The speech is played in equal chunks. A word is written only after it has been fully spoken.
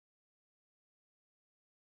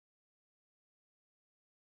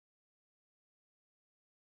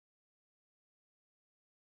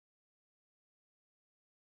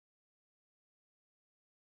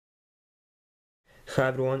Hi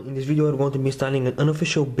everyone, in this video we're going to be installing an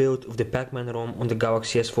unofficial build of the PAC-MAN ROM on the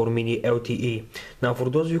Galaxy S4 Mini LTE. Now for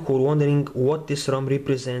those of you who are wondering what this ROM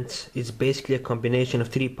represents, it's basically a combination of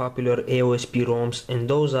three popular AOSP ROMs, and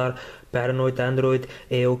those are Paranoid Android,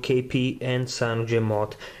 AOKP and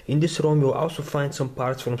CyanogenMod. In this ROM you'll also find some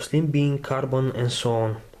parts from Slim Bean, Carbon and so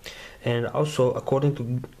on. And also,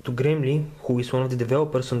 according to Grimly, who is one of the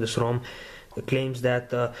developers on this ROM, claims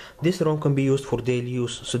that this ROM can be used for daily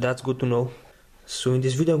use, so that's good to know. So in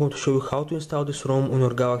this video I'm going to show you how to install this ROM on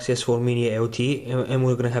your Galaxy S4 Mini LTE, and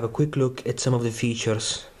we're going to have a quick look at some of the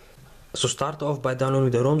features. So start off by downloading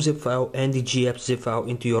the ROM zip file and the GApps zip file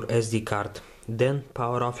into your SD card. Then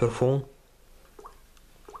power off your phone,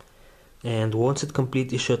 and once it's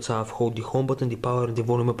complete, it shuts off. Hold the home button, the power and the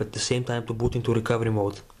volume up at the same time to boot into recovery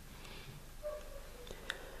mode.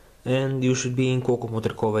 And you should be in Coco Mode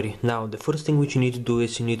recovery. Now the first thing which you need to do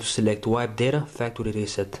is you need to select wipe data factory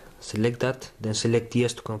reset. Select that, then select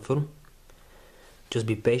yes to confirm. Just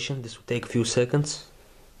be patient, this will take a few seconds.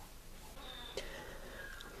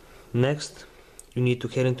 Next you need to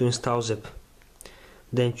head into install zip.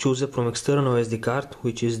 Then choose it from external SD card,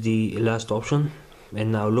 which is the last option,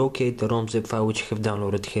 and now locate the ROM zip file which you have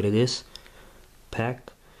downloaded. Here it is,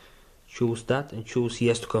 pack. Choose that and choose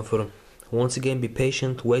yes to confirm. Once again, be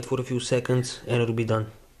patient, wait for a few seconds and it will be done.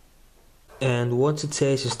 And once it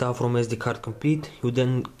says install from SD card complete, you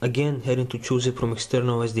then again head into choose it from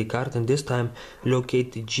external SD card, and this time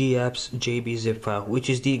locate the GApps JB zip file, which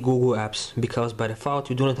is the Google apps, because by default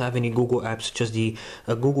you do not have any Google apps, just the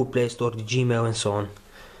Google Play Store, the Gmail and so on.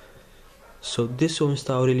 So this will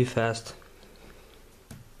install really fast,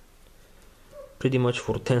 pretty much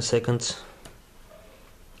for 10 seconds.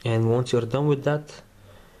 And once you're done with that,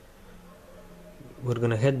 we're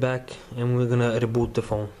gonna head back and we're gonna reboot the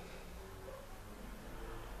phone.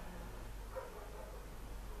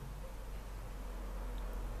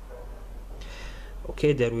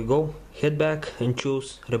 Okay, there we go. Head back and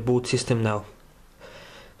choose reboot system now.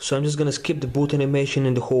 So I'm just gonna skip the boot animation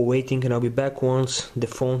and the whole waiting, and I'll be back once the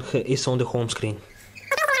phone is on the home screen.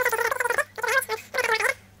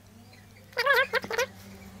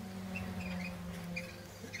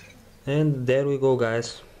 And there we go,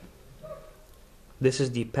 guys. This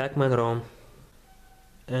is the PAC-MAN ROM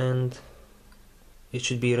and it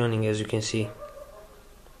should be running, as you can see.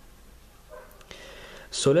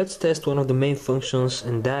 So let's test one of the main functions,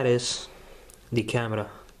 and that is the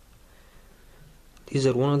camera. These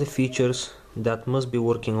are one of the features that must be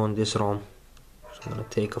working on this ROM. So I'm gonna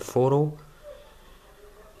take a photo.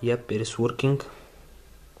 Yep, it is working.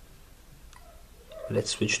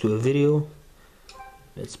 Let's switch to a video.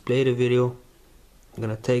 Let's play the video. I'm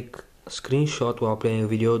gonna take a screenshot while playing a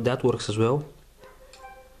video. That works as well.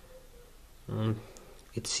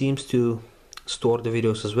 It seems to store the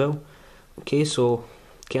videos as well. Okay, so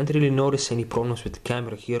can't really notice any problems with the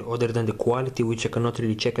camera here other than the quality, which I cannot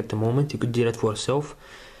really check at the moment. You could do that for yourself.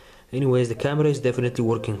 Anyways, the camera is definitely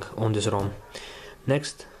working on this ROM.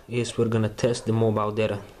 Next is we're gonna test the mobile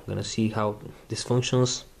data. I'm gonna see how this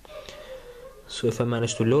functions. So if I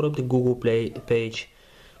manage to load up the Google Play page,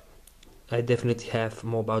 I definitely have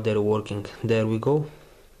mobile data working. There we go.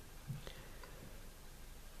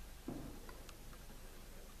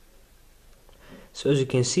 So as you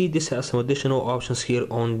can see, this has some additional options here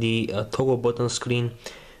on the toggle button screen.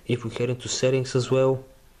 If we head into settings as well,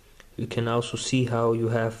 you can also see how you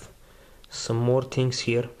have some more things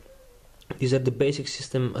here. These are the basic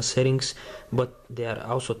system settings, but they are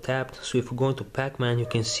also tabbed. So if we go into PAC-MAN, you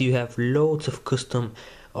can see you have loads of custom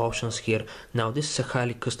options here. Now this is a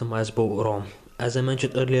highly customizable ROM. As I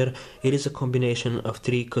mentioned earlier, it is a combination of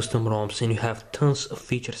three custom ROMs, and you have tons of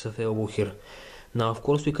features available here. Now of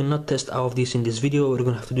course we cannot test all of these in this video, we're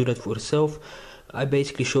gonna have to do that for yourself. I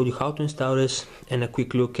basically showed you how to install this and a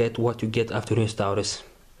quick look at what you get after you install this.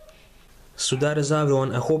 So that is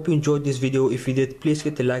everyone. I hope you enjoyed this video. If you did, please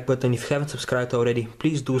hit the like button. If you haven't subscribed already,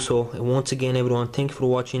 please do so. And once again everyone, thank you for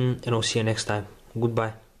watching, and I'll see you next time.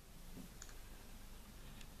 Goodbye.